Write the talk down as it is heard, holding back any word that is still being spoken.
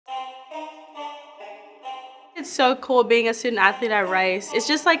It's so cool being a student athlete at Rice. It's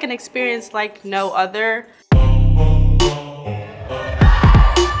just like an experience like no other.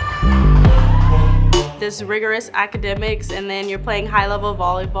 This rigorous academics, and then you're playing high-level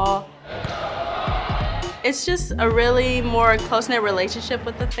volleyball. It's just a really more close-knit relationship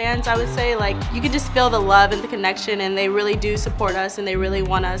with the fans, I would say. Like, you can just feel the love and the connection, and they really do support us, and they really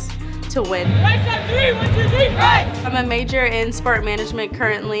want us to win. Rice on three, 1, 2, 3, Rice! I'm a major in sport management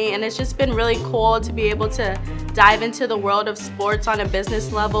currently, and it's just been really cool to be able to dive into the world of sports on a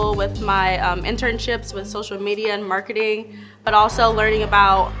business level with my internships with social media and marketing, but also learning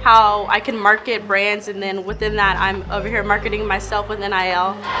about how I can market brands, and then within that, I'm over here marketing myself with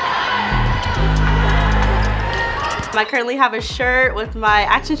NIL. I currently have a shirt with my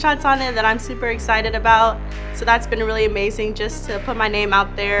action shots on it that I'm super excited about. So that's been really amazing, just to put my name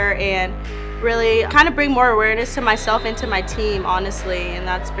out there and really kind of bring more awareness to myself and to my team, honestly. And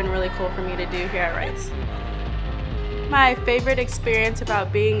that's been really cool for me to do here at Rice. My favorite experience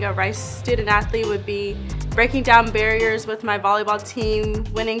about being a Rice student athlete would be breaking down barriers with my volleyball team,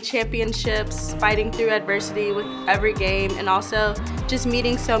 winning championships, fighting through adversity with every game, and also just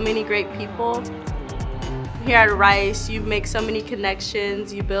meeting so many great people. Here at Rice, you make so many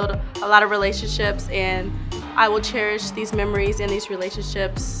connections, you build a lot of relationships, and I will cherish these memories and these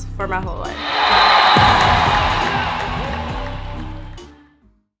relationships for my whole life.